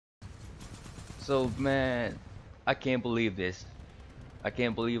So man, I can't believe this. I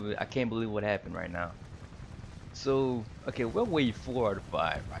can't believe it. I can't believe what happened right now. So, okay, we're wave 4 out of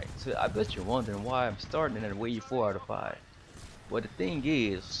 5, right? So I bet you're wondering why I'm starting at wave 4 out of 5. Well, the thing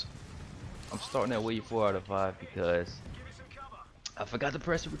is, I'm starting at wave 4 out of 5 because I forgot to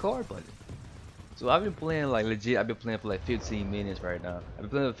press the record button. So I've been playing like legit. I've been playing for like 15 minutes right now. I've been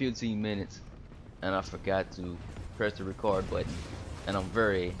playing for 15 minutes, and I forgot to press the record button, and I'm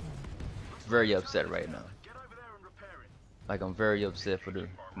very, very upset right now. Like I'm very upset for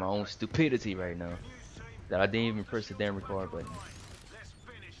my own stupidity right now that I didn't even press the damn record button.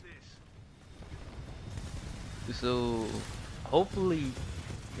 So hopefully,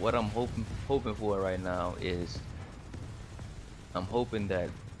 what I'm hoping for right now is I'm hoping that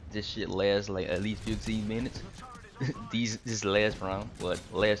this shit lasts like at least 15 minutes. This last round, but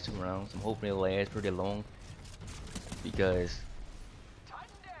last 2 rounds, I'm hoping it lasts pretty long because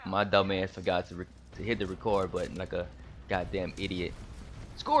my dumb ass forgot to hit the record button like a goddamn idiot.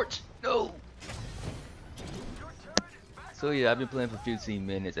 Scorch, no. So yeah, I've been playing for 15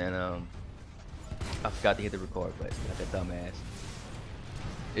 minutes and I forgot to hit the record button like a dumbass.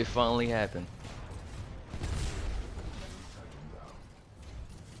 It finally happened.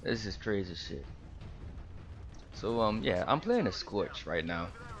 This is crazy shit. So yeah, I'm playing a Scorch right now.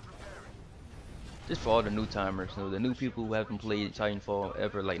 Just for all the new timers, you know, the new people who haven't played Titanfall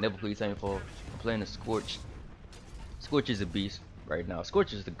ever, like never played Titanfall. I'm playing a Scorch. Scorch is a beast right now.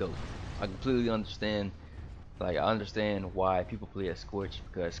 Scorch is the GOAT. I completely understand. Like I understand why people play a Scorch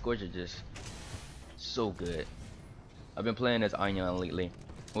because Scorch is just so good. I've been playing as Ion lately.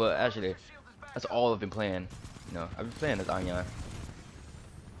 Well, actually, that's all I've been playing. You know, I've been playing as Ion.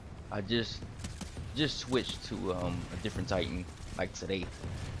 I just switched to a different Titan like today,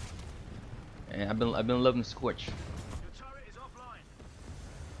 and I've been loving Scorch.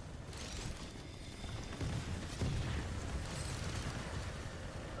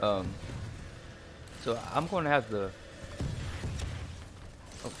 Um, so I'm gonna have to.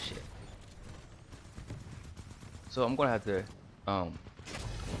 Oh shit. So I'm gonna have to.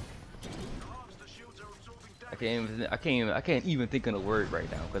 I can't even think of a word right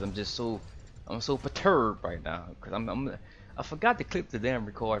now because I'm so perturbed right now because I forgot to click the damn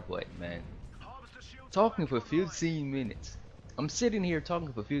record button, man. Talking for 15 minutes. I'm sitting here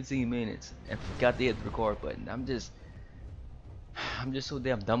talking for 15 minutes and forgot to hit the record button. I'm just so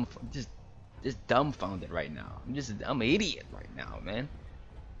damn dumb, just dumbfounded right now. I'm an idiot right now, man.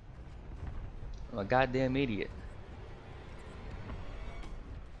 I'm a goddamn idiot.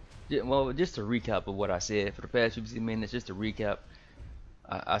 Well, just a recap of what I said for the past 15 minutes. Just to recap,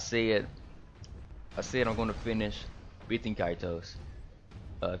 I said I'm going to finish beating Kaitos.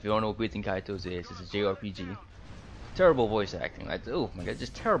 If you don't know what beating Kaitos is, it's a JRPG. Terrible voice acting. Like, oh my god,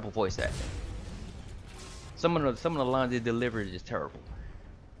 just terrible voice acting. Some of the lines they delivered is just terrible.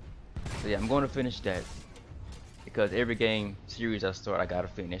 So yeah, I'm going to finish that because every game series I start, I gotta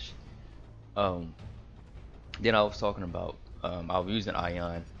finish. Then I was talking about I was using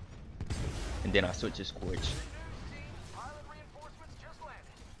Ion, and then I switched to Scorch.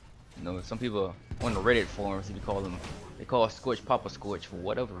 You know, some people on the Reddit forums, they call Scorch Papa Scorch for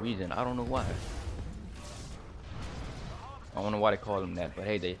whatever reason. I don't know why. I don't know why they call him that, but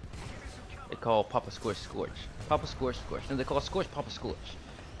hey, they call Papa Scorch Scorch. Papa Scorch Scorch. And they call Scorch Papa Scorch.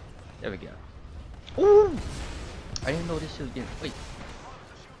 There we go. Ooh! I didn't know this shit was getting. Wait.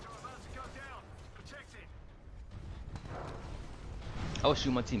 I was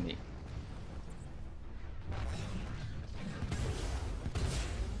shooting my teammate.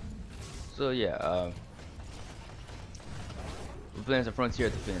 So yeah, we're playing some Frontier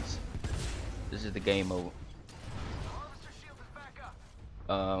Defense. This is the game mode.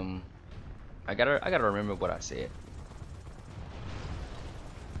 I gotta remember what I said.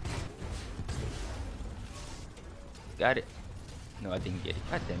 Got it? No, I didn't get it.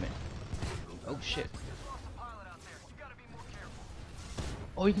 God damn it. Oh shit.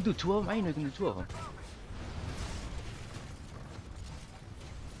 Oh, you can do 2 of them? I didn't know you can do 2 of them.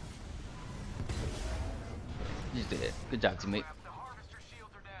 You just did it. Good job, teammate.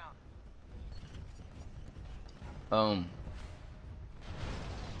 I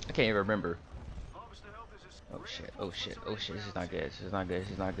can't even remember. Oh shit, oh shit, oh shit, this is not good, this is not good,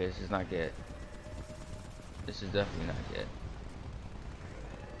 this is not good, this is not good. This is definitely not good.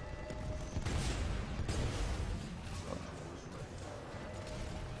 Oh.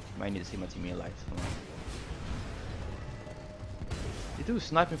 Might need to see my teammate alive. Come on. The dude's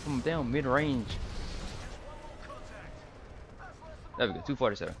sniping from down mid-range. There we go,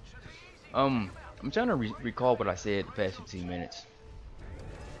 247. I'm trying to recall what I said the past 15 minutes.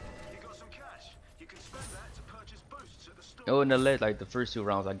 Oh, in the last, like the first 2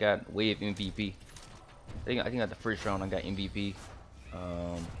 rounds, I got wave MVP. I think at the first round I got MVP.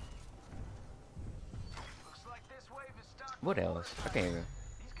 Um, what else? I can't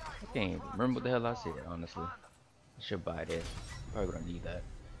even remember what the hell I said. Honestly, I should buy this. Probably gonna need that.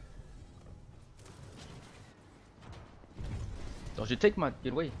 Don't you take my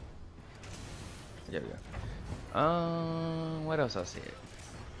get away? There we go. What else I said?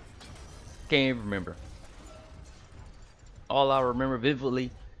 Can't even remember. All I remember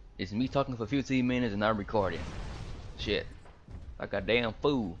vividly is me talking for 15 minutes and not recording. Shit, like a damn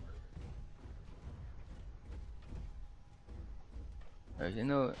fool. You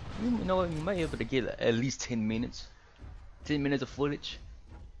know, what? You might be able to get at least 10 minutes. 10 minutes of footage.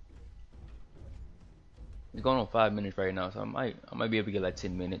 It's going on 5 minutes right now, so I might be able to get like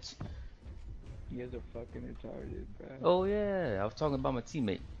 10 minutes. You guys are fucking retarded, bro. Oh yeah, I was talking about my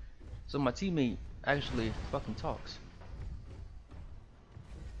teammate. So my teammate actually fucking talks.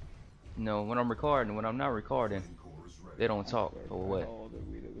 You know, when I'm recording, when I'm not recording, they don't talk or what.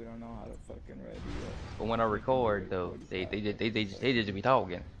 We don't know how to fucking ready yet. But when I record though, they just be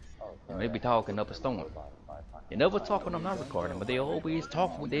talking. And they be talking up a storm. They never talk when I'm not recording, but they always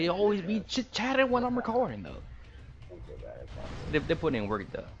talk. They always be chit chatting when I'm recording though. They put in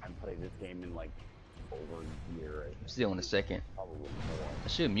work though. I haven't played this game in like over a year. I'm still in a second. Probably more. I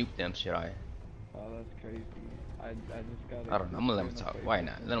should mute them, should I? Oh, that's crazy. I just got. I don't know. I'm gonna let them talk. Why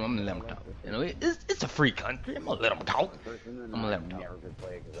not? I'm gonna let them talk. You know, it's a free country. I'm gonna let them talk. I'm gonna let them talk. I never could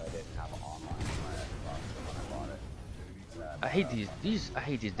play it because I didn't have an online when I bought it. I hate I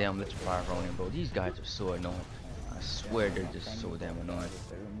hate these damn electrifier running, bro. These guys are so annoying. I swear they're just so damn annoying.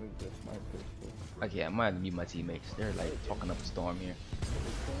 They removed this my pistol. Okay, I might have to mute my teammates. They're like talking up a storm here.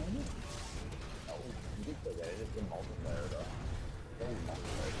 Oh, you did say that. It is in multiplayer though. It's in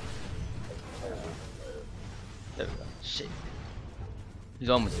multiplayer. There we go. Shit. He's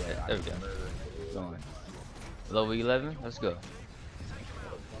almost dead. There we go. Going. Level 11. Let's go.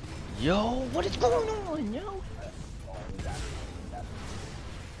 Yo, what is going on, yo?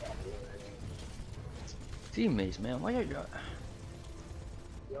 Teammates, man. Why y'all?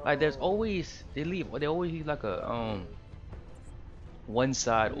 Like, there's always they always leave like a one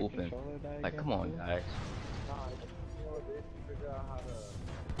side open. Like, come on, guys.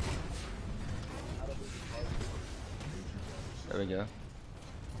 There we go.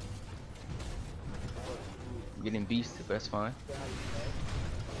 I'm getting beast, but that's fine.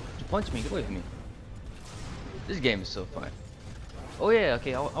 You punch me, get away from me. This game is so fun. Oh yeah,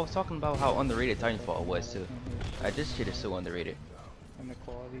 okay, I was talking about how underrated Titanfall was too. This shit is so underrated. And the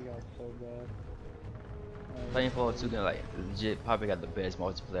quality got so bad. Titanfall 2 gonna like legit probably got the best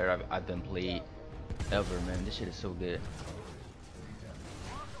multiplayer I've done played ever, man. This shit is so good.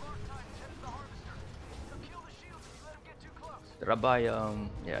 Did I buy yeah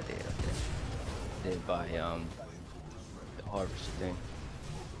I did buy the harvest thing.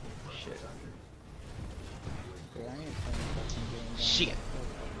 Shit. Dude, I ain't playing fucking game. Shit.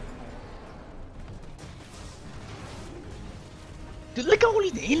 Dude, look at all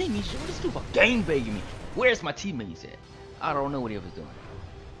these enemies, yo. This dude was gangbanging me. Where's my teammates at? I don't know what he was doing.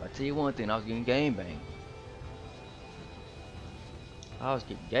 I tell you one thing, I was getting gangbanged. I was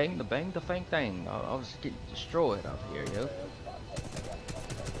getting bang the fang thing. I was getting destroyed out here, yo.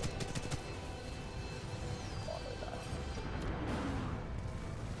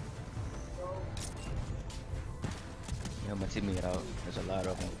 Yeah, my teammate out. There's a lot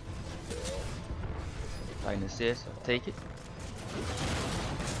of them. Titan assist, I'll take it.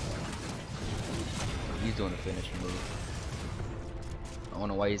 He's doing a finishing move. I don't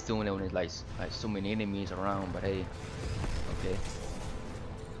know why he's doing it when there's like so many enemies around, but hey, okay.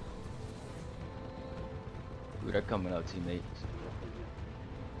 Dude, they're coming out, teammates.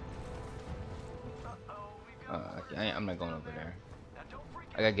 Okay, I'm not going over there.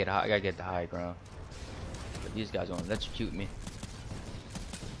 I gotta get the high ground. But these guys gonna electrocute me,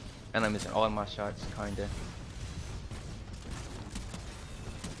 and I'm missing all of my shots, kinda.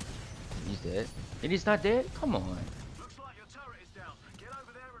 He's dead. And he's not dead? Come on.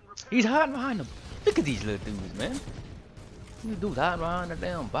 He's hiding behind them. Look at these little dudes, man. These dudes hiding behind the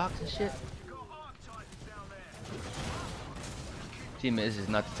damn box and shit. Teammate, this is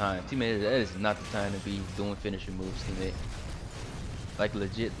not the time. Teammate, this is not the time to be doing finishing moves, teammate. Like,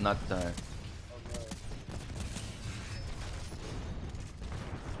 legit, not the time.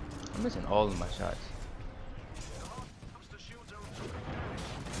 I'm missing all of my shots.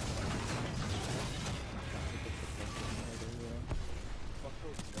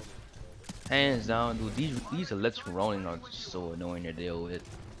 Hands down, dude. These electric rolling are just so annoying to deal with.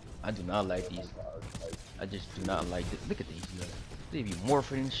 I do not like these. I just do not like it. Look at these. They be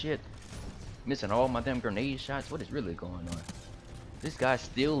morphing and shit. Missing all my damn grenade shots. What is really going on? This guy's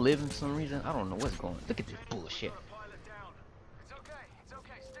still living for some reason. I don't know what's going on. Look at this bullshit. It's okay. It's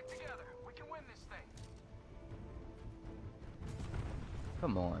okay. Stick together. We can win this thing.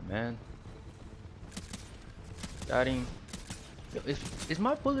 Come on, man. Got him. Yo, is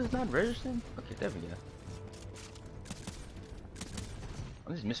my bullets not registering? Okay, there we go.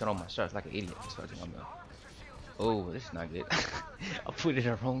 I'm just missing all my shots like an idiot. So I think I'm oh, this is not good. I put it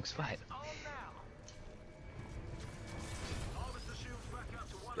in the wrong spot.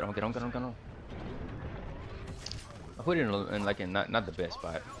 Get on, get on, get on, get on. I put it in like in not the best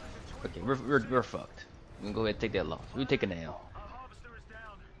spot. Okay, we're fucked. We can go ahead and take that loss. We take it now. Our harvester is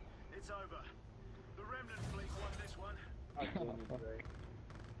down. It's over. The remnant fleet won this one.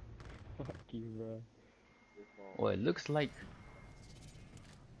 Fuck you, bro. Well, it looks like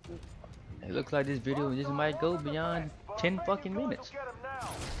this video just might go beyond 10 fucking minutes.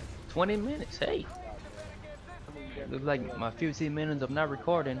 20 minutes, hey. Looks like my 15 minutes of not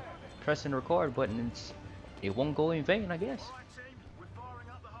recording, pressing the record button, it won't go in vain, I guess. Right, team. We're firing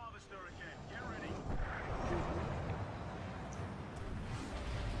up the harvester again. Get ready.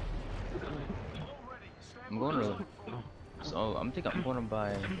 All ready. Stand I'm going to, so I'm thinking I'm going to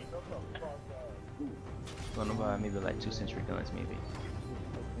buy maybe like 2 century guns maybe.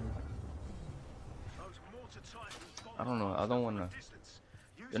 I don't know, I don't want to,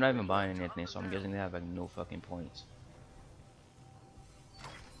 they're not even buying anything, so I'm guessing they have like no fucking points.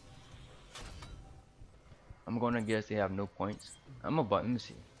 I'm gonna guess they have no points. I'm gonna buy, let me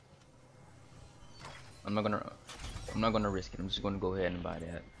see. I'm not gonna risk it, I'm just gonna go ahead and buy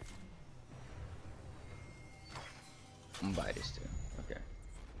that. I'm gonna buy this too, okay.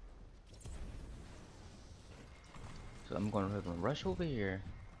 So I'm gonna rush over here.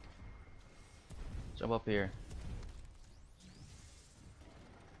 Jump up here.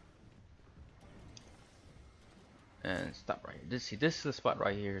 And stop right here. This is the spot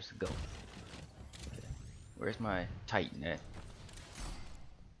right here is to go. Okay. Where's my Titan at?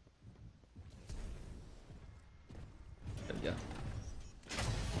 There we go.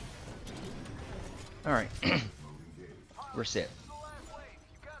 Alright. We're set.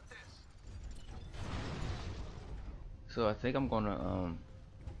 So I think I'm gonna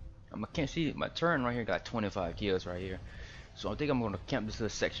I can't see my turn right here got 25 kills right here. So I think I'm gonna camp this little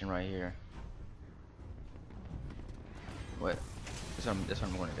section right here. What? That's what I'm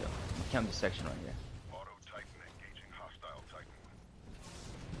gonna do. I'm gonna camp this section right here. Auto Titan engaging hostile Titan.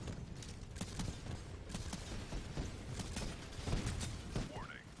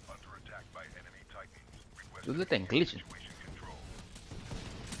 Warning, under attack by enemy Titans. Dude, that thing glitching. Situation control.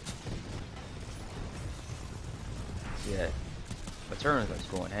 Yeah. My turn is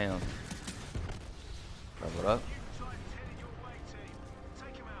going down. Level up. Titans heading your way, team.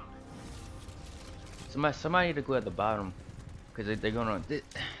 Take him out. Somebody need to go at the bottom, cause they're gonna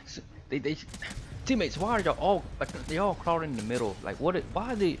they teammates. Why are y'all all like they all crawling in the middle? Like what?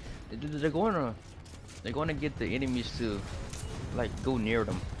 Why are they're gonna get the enemies to like go near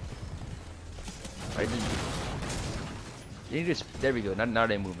them? Right? They need to. There we go. Now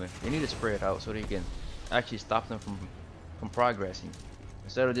they're moving. They need to spread out so they can actually stop them from progressing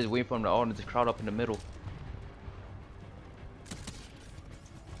instead of just waiting for them to all just crowd up in the middle.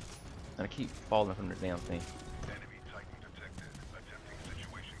 And I keep falling from the damn thing. Enemy Titan detected. Attempting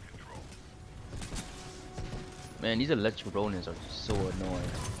situation control. Man, these electric rodents are so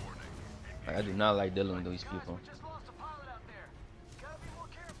annoying. Like, I do not like dealing with these people. Just lost a pilot out there. Gotta be more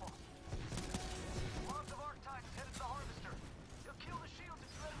careful. Lots of Arc Titans headed to the harvester. They'll kill the shields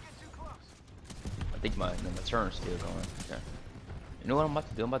if you let them get too close. I think my turn's still going. Okay. You know what I'm about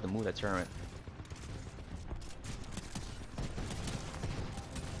to do? I'm about to move that turret.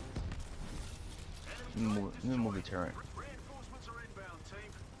 Let me move the turret. Reinforcements are inbound,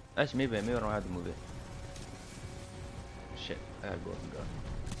 team. Actually, maybe I don't have to move it. Shit, I gotta go up and go.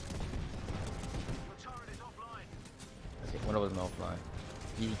 The turret is offline. Okay, one of us is offline.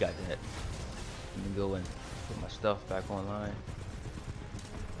 He got that. Let me go and put my stuff back online.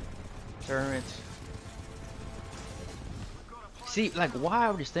 Turret. See, like, why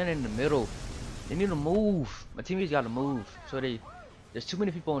are they standing in the middle? They need to move. My teammates gotta move. So there's too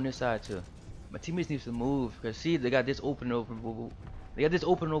many people on this side too. My teammates need to move. Cause see, they got this open over. They got this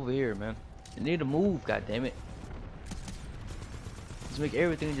open over here, man. They need to move. God damn it. Just make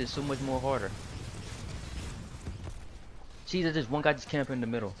everything just so much more harder. See, there's just one guy just camping in the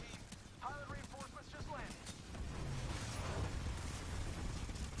middle. Pilot reinforcements just landed.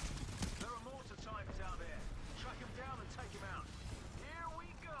 There are mortar Titans out there. Track him down and take him out. Here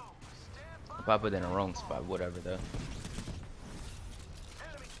we go. Probably put it in the wrong spot, whatever though.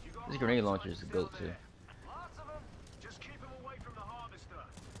 Enemy, you got This grenade harvester launcher is a still goat too. there. Lots of them. Just keep them away from the harvester.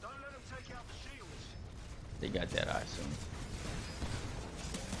 Don't let them take out the shields. They got that, I assume.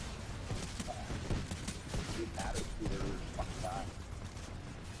 The battle shooter, fuck that.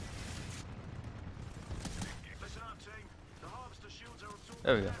 Listen up, team. The harvester shields are absorbing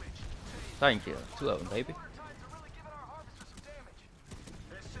There we go. damage. Team, Titan kill. 2 of them, baby. water tides are really giving our harvester some damage.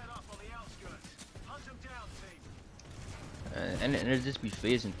 They're set up on the outskirts. Hunt them down, team. And it just be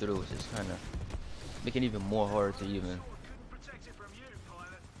phasing through, which is kind of making it even more hard to even. Sword couldn't protect it from you,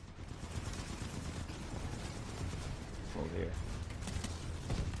 pilot. Over here.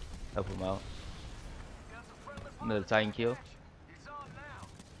 Help him out. Got some friendly Another Titan kill. It's on now.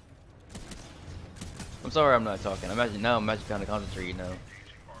 I'm sorry I'm not talking. I'm actually kind of concentrating now.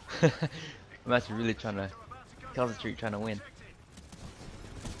 I'm actually really trying to concentrate, trying to win.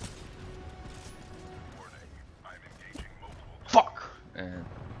 Fuck! And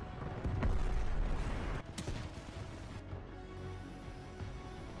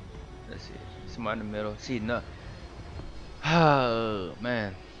let's see. Somebody in the middle. See, no. Oh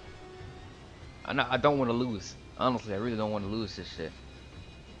man. I don't want to lose. Honestly, I really don't want to lose this shit.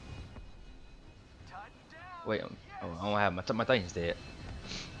 Tighten down. Wait, oh, I don't have my Titan's dead.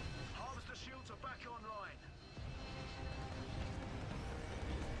 Harvester shields are back online.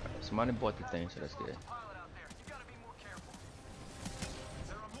 Somebody bought the thing, so that's good. Pilot out there. You gotta be more careful.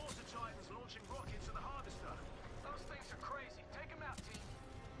 There are mortar titans launching rockets at the harvester. Those things are crazy. Take them out, team.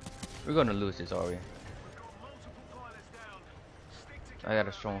 We're gonna lose this, are we? We've got multiple pilots down. Stick together. I got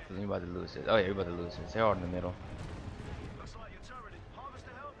a strong feeling we're about to lose it. Oh yeah, we're about to lose this. They're all in the middle. Looks like your turret. Harvester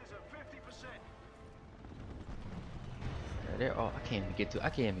health is at 50%. Yeah, they're all. I can't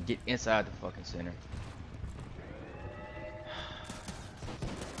even get inside the fucking center.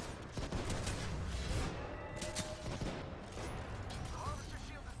 The harvester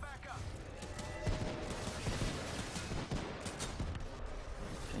shield is back up.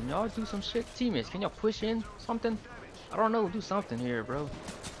 Can y'all do some shit, teammates? Can y'all push in something? I don't know. Do something here, bro.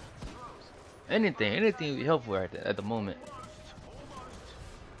 Anything would be helpful at the moment.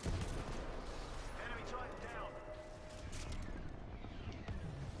 Enemy titan down.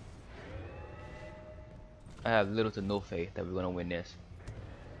 I have little to no faith that we're gonna win this.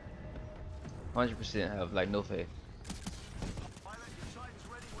 100% have like no faith. Pilot, your titan's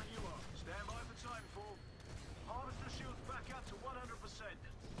ready when you are. Stand by for Titanfall. Harvester shields back up to 100%.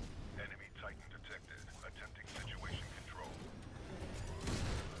 Enemy Titan detected. Attempting situation control.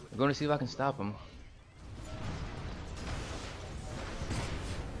 I'm gonna see if I can stop him.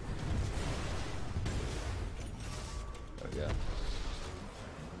 There we go.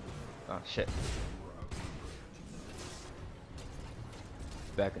 Oh shit.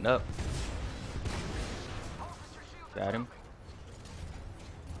 Backing up. Got him.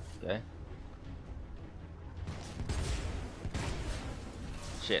 Okay.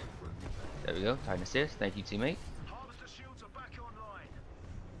 Shit. There we go. Titan assist. Thank you, teammate. Harvester shields are back online.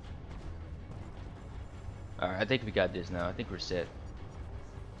 Alright, I think we got this now. I think we're set.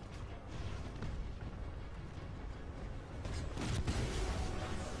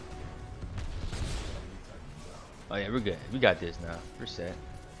 Oh yeah, we're good. We got this now. We're set.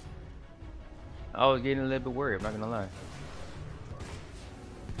 I was getting a little bit worried, I'm not gonna lie.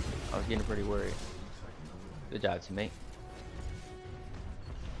 I was getting pretty worried. Good job, teammate.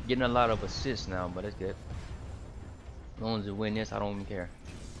 Getting a lot of assists now, but it's good. As long as we win this, I don't even care.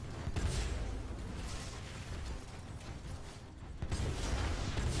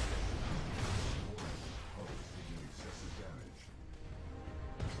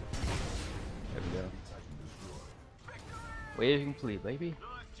 There we go. Wave complete, baby.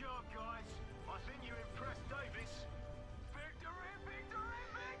 Nice job, guys. I think you impressed Davis. Victory,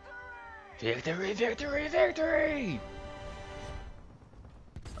 victory, victory! Victory, victory, victory!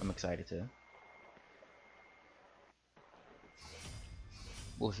 I'm excited too.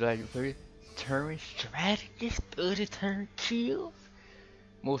 Most valuable 30 turn strategist, 30 turn kills.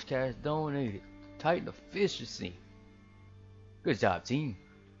 Most cash donated. Titan efficiency. Good job, team.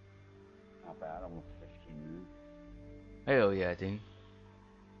 Not bad, almost 15 minutes. Hell yeah, team.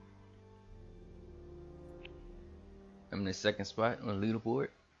 I'm in the second spot on the leaderboard.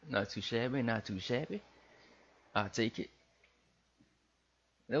 Not too shabby, not too shabby. I'll take it.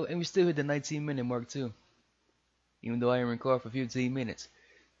 No, and we still hit the 19-minute mark too. Even though I didn't record for 15 minutes.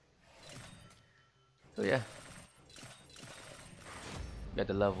 So yeah. Got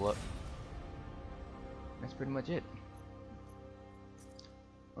to level up. That's pretty much it.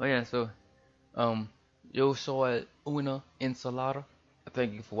 Oh yeah, so yo soy una ensalada.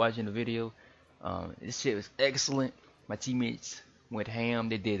 thank you for watching the video. This shit was excellent. My teammates went ham.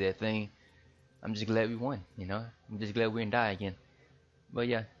 They did their thing. I'm just glad we won. You know, I'm just glad we didn't die again. But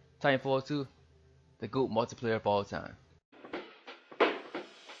yeah, Titanfall 2, the GOAT multiplayer of all time.